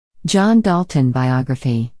John Dalton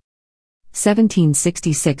Biography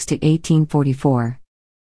 1766 to 1844.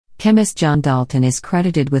 Chemist John Dalton is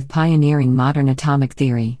credited with pioneering modern atomic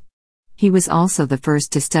theory. He was also the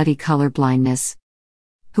first to study color blindness.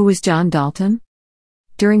 Who was John Dalton?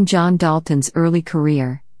 During John Dalton's early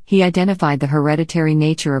career, he identified the hereditary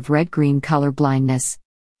nature of red-green color blindness.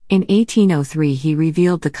 In 1803 he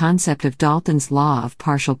revealed the concept of Dalton's law of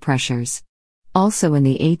partial pressures. Also in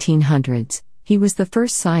the 1800s, he was the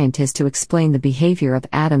first scientist to explain the behavior of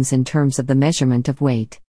atoms in terms of the measurement of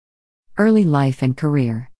weight. Early life and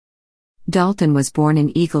career. Dalton was born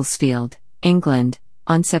in Eaglesfield, England,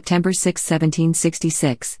 on September 6,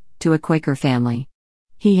 1766, to a Quaker family.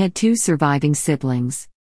 He had two surviving siblings.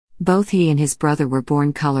 Both he and his brother were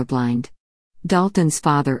born colorblind. Dalton's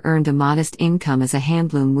father earned a modest income as a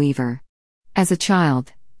handloom weaver. As a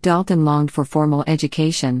child, Dalton longed for formal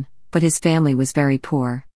education, but his family was very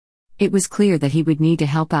poor. It was clear that he would need to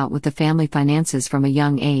help out with the family finances from a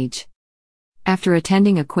young age. After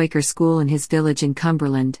attending a Quaker school in his village in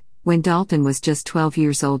Cumberland, when Dalton was just 12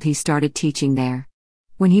 years old, he started teaching there.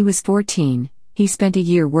 When he was 14, he spent a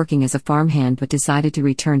year working as a farmhand but decided to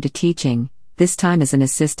return to teaching, this time as an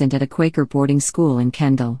assistant at a Quaker boarding school in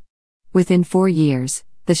Kendal. Within 4 years,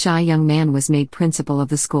 the shy young man was made principal of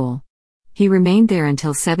the school. He remained there until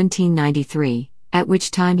 1793, at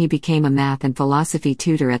which time he became a math and philosophy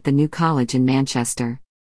tutor at the New College in Manchester.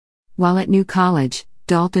 While at New College,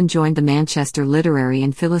 Dalton joined the Manchester Literary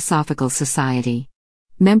and Philosophical Society.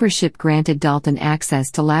 Membership granted Dalton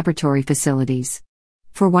access to laboratory facilities.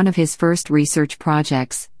 For one of his first research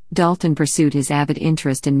projects, Dalton pursued his avid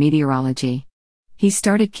interest in meteorology. He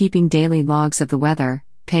started keeping daily logs of the weather,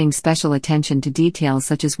 paying special attention to details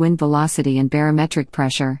such as wind velocity and barometric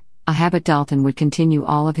pressure, a habit Dalton would continue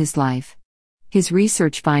all of his life. His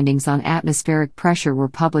research findings on atmospheric pressure were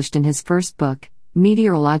published in his first book,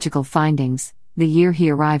 Meteorological Findings, the year he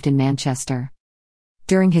arrived in Manchester.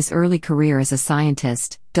 During his early career as a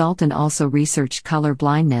scientist, Dalton also researched color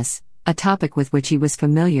blindness, a topic with which he was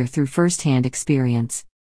familiar through first-hand experience.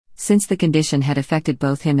 Since the condition had affected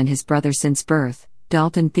both him and his brother since birth,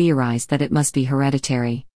 Dalton theorized that it must be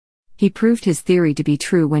hereditary. He proved his theory to be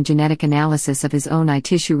true when genetic analysis of his own eye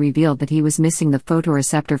tissue revealed that he was missing the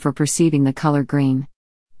photoreceptor for perceiving the color green.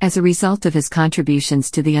 As a result of his contributions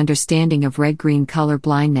to the understanding of red-green color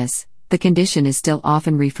blindness, the condition is still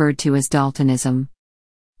often referred to as Daltonism.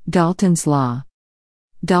 Dalton's law.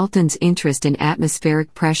 Dalton's interest in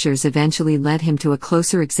atmospheric pressures eventually led him to a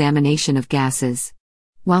closer examination of gases.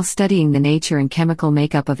 While studying the nature and chemical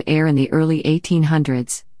makeup of air in the early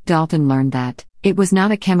 1800s, Dalton learned that it was not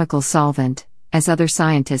a chemical solvent, as other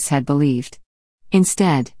scientists had believed.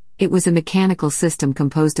 Instead, it was a mechanical system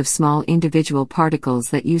composed of small individual particles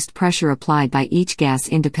that used pressure applied by each gas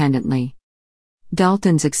independently.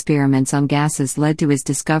 Dalton's experiments on gases led to his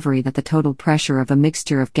discovery that the total pressure of a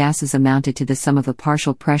mixture of gases amounted to the sum of the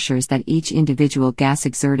partial pressures that each individual gas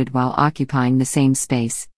exerted while occupying the same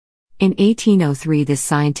space. In 1803, this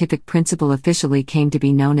scientific principle officially came to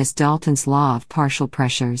be known as Dalton's law of partial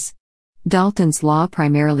pressures. Dalton's law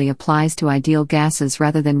primarily applies to ideal gases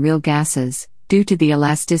rather than real gases, due to the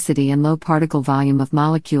elasticity and low particle volume of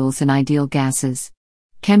molecules in ideal gases.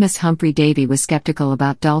 Chemist Humphrey Davy was skeptical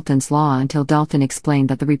about Dalton's law until Dalton explained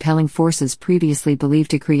that the repelling forces previously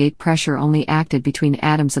believed to create pressure only acted between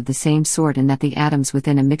atoms of the same sort and that the atoms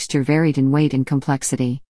within a mixture varied in weight and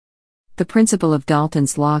complexity. The principle of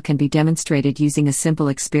Dalton's law can be demonstrated using a simple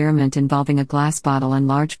experiment involving a glass bottle and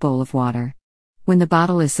large bowl of water. When the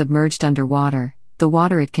bottle is submerged under water, the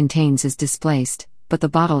water it contains is displaced, but the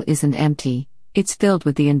bottle isn't empty, it's filled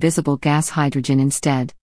with the invisible gas hydrogen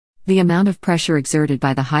instead. The amount of pressure exerted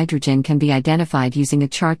by the hydrogen can be identified using a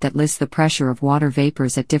chart that lists the pressure of water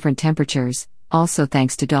vapors at different temperatures, also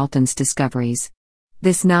thanks to Dalton's discoveries.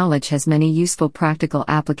 This knowledge has many useful practical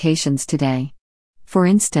applications today. For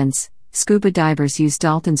instance, scuba divers use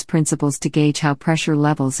Dalton's principles to gauge how pressure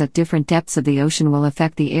levels at different depths of the ocean will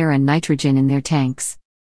affect the air and nitrogen in their tanks.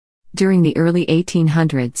 During the early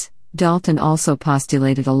 1800s, Dalton also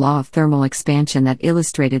postulated a law of thermal expansion that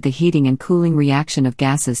illustrated the heating and cooling reaction of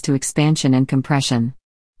gases to expansion and compression.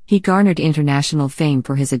 He garnered international fame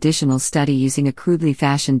for his additional study using a crudely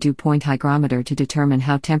fashioned dew-point hygrometer to determine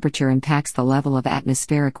how temperature impacts the level of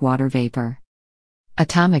atmospheric water vapor.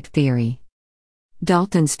 Atomic theory.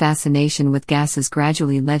 Dalton's fascination with gases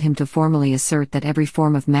gradually led him to formally assert that every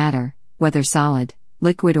form of matter, whether solid,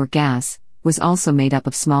 liquid or gas, was also made up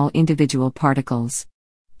of small individual particles.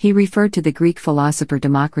 He referred to the Greek philosopher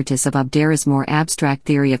Democritus of Abdera's more abstract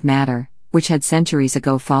theory of matter, which had centuries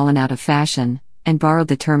ago fallen out of fashion, and borrowed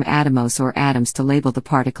the term atomos or atoms to label the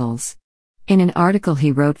particles. In an article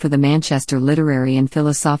he wrote for the Manchester Literary and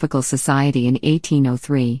Philosophical Society in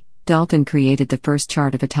 1803, Dalton created the first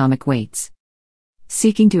chart of atomic weights.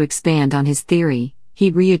 Seeking to expand on his theory,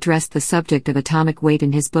 he readdressed the subject of atomic weight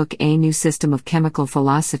in his book A New System of Chemical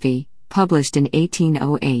Philosophy, published in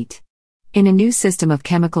 1808. In A New System of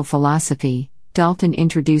Chemical Philosophy, Dalton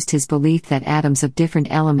introduced his belief that atoms of different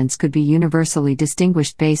elements could be universally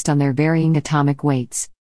distinguished based on their varying atomic weights.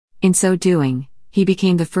 In so doing, he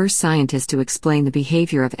became the first scientist to explain the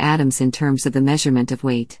behavior of atoms in terms of the measurement of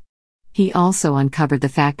weight. He also uncovered the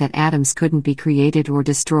fact that atoms couldn't be created or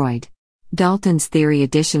destroyed. Dalton's theory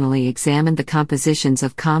additionally examined the compositions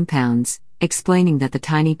of compounds, explaining that the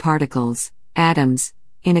tiny particles, atoms,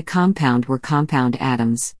 in a compound were compound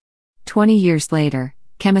atoms. 20 years later,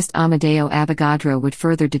 chemist Amedeo Avogadro would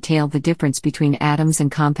further detail the difference between atoms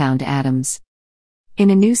and compound atoms. In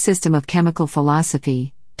A New System of Chemical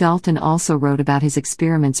Philosophy, Dalton also wrote about his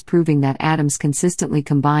experiments proving that atoms consistently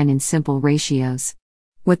combine in simple ratios.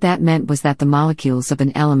 What that meant was that the molecules of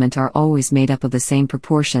an element are always made up of the same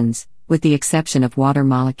proportions, with the exception of water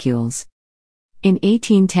molecules. In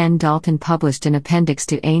 1810, Dalton published an appendix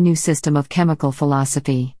to A New System of Chemical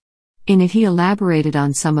Philosophy. In it he elaborated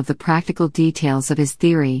on some of the practical details of his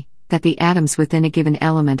theory, that the atoms within a given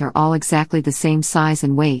element are all exactly the same size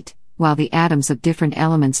and weight, while the atoms of different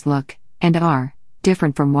elements look, and are,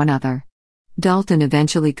 different from one another. Dalton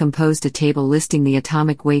eventually composed a table listing the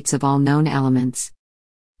atomic weights of all known elements.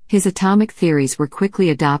 His atomic theories were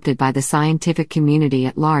quickly adopted by the scientific community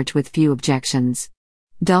at large with few objections.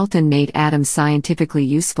 Dalton made atoms scientifically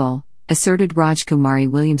useful, asserted Rajkumari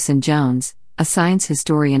Williamson-Jones, a science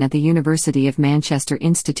historian at the University of Manchester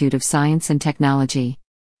Institute of Science and Technology.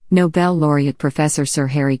 Nobel laureate Professor Sir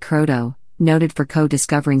Harry Kroto, noted for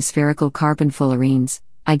co-discovering spherical carbon fullerenes,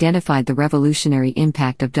 identified the revolutionary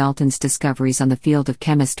impact of Dalton's discoveries on the field of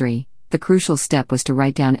chemistry. The crucial step was to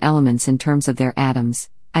write down elements in terms of their atoms.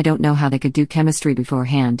 I don't know how they could do chemistry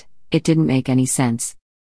beforehand, it didn't make any sense.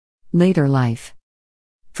 Later life.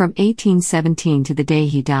 From 1817 to the day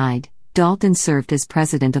he died, Dalton served as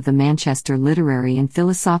president of the Manchester Literary and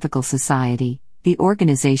Philosophical Society, the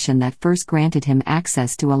organization that first granted him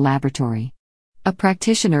access to a laboratory. A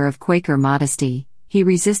practitioner of Quaker modesty, he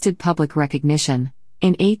resisted public recognition.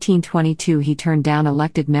 In 1822 he turned down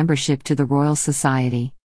elected membership to the Royal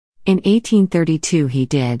Society. In 1832 he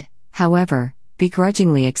did, however,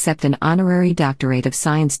 begrudgingly accept an honorary doctorate of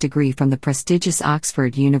science degree from the prestigious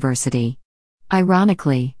Oxford University.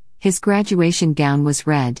 Ironically, his graduation gown was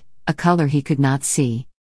red, a color he could not see.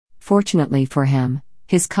 Fortunately for him,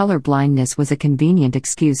 his color blindness was a convenient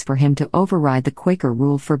excuse for him to override the Quaker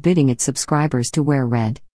rule forbidding its subscribers to wear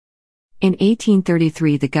red. In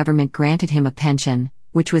 1833 the government granted him a pension,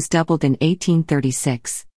 which was doubled in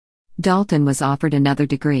 1836. Dalton was offered another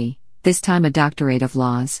degree, this time a doctorate of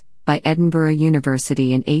laws, by Edinburgh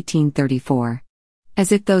University in 1834.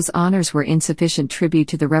 As if those honors were insufficient tribute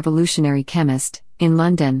to the revolutionary chemist, in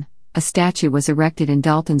London, a statue was erected in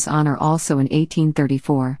Dalton's honor also in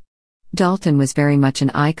 1834. Dalton was very much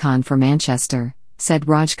an icon for Manchester, said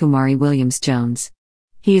Rajkumari Williams-Jones.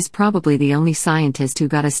 He is probably the only scientist who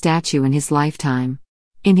got a statue in his lifetime.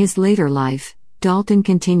 In his later life, Dalton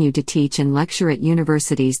continued to teach and lecture at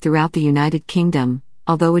universities throughout the United Kingdom,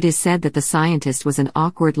 although it is said that the scientist was an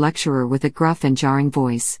awkward lecturer with a gruff and jarring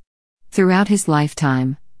voice. Throughout his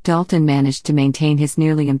lifetime, Dalton managed to maintain his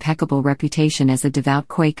nearly impeccable reputation as a devout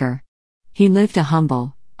Quaker. He lived a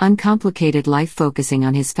humble, uncomplicated life focusing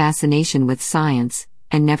on his fascination with science,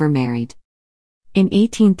 and never married. In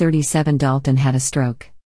 1837 Dalton had a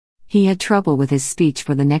stroke. He had trouble with his speech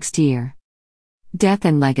for the next year. Death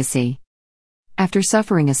and legacy. After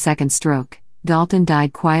suffering a second stroke, Dalton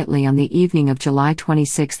died quietly on the evening of July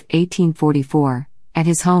 26, 1844, at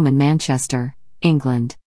his home in Manchester,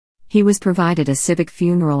 England. He was provided a civic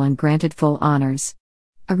funeral and granted full honors.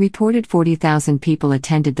 A reported 40,000 people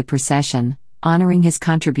attended the procession, honoring his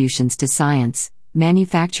contributions to science,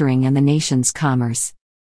 manufacturing and the nation's commerce.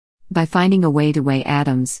 By finding a way to weigh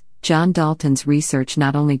atoms, John Dalton's research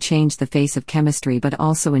not only changed the face of chemistry but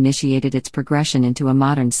also initiated its progression into a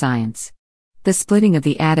modern science. The splitting of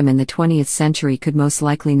the atom in the 20th century could most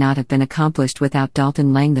likely not have been accomplished without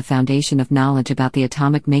Dalton laying the foundation of knowledge about the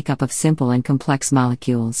atomic makeup of simple and complex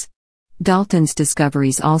molecules. Dalton's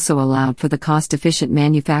discoveries also allowed for the cost-efficient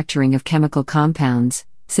manufacturing of chemical compounds,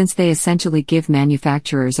 since they essentially give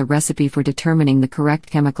manufacturers a recipe for determining the correct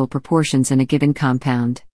chemical proportions in a given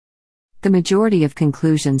compound. The majority of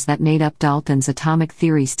conclusions that made up Dalton's atomic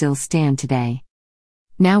theory still stand today.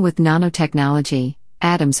 Now with nanotechnology,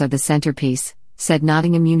 atoms are the centerpiece, said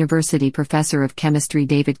Nottingham University professor of chemistry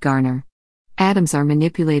David Garner. Atoms are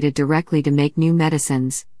manipulated directly to make new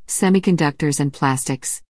medicines, semiconductors and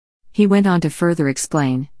plastics. He went on to further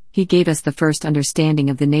explain, he gave us the first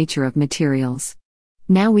understanding of the nature of materials.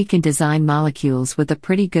 Now we can design molecules with a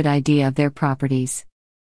pretty good idea of their properties.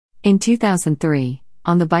 In 2003,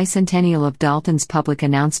 on the bicentennial of Dalton's public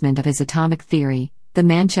announcement of his atomic theory, the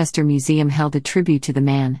Manchester Museum held a tribute to the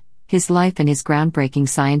man, his life and his groundbreaking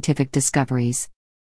scientific discoveries.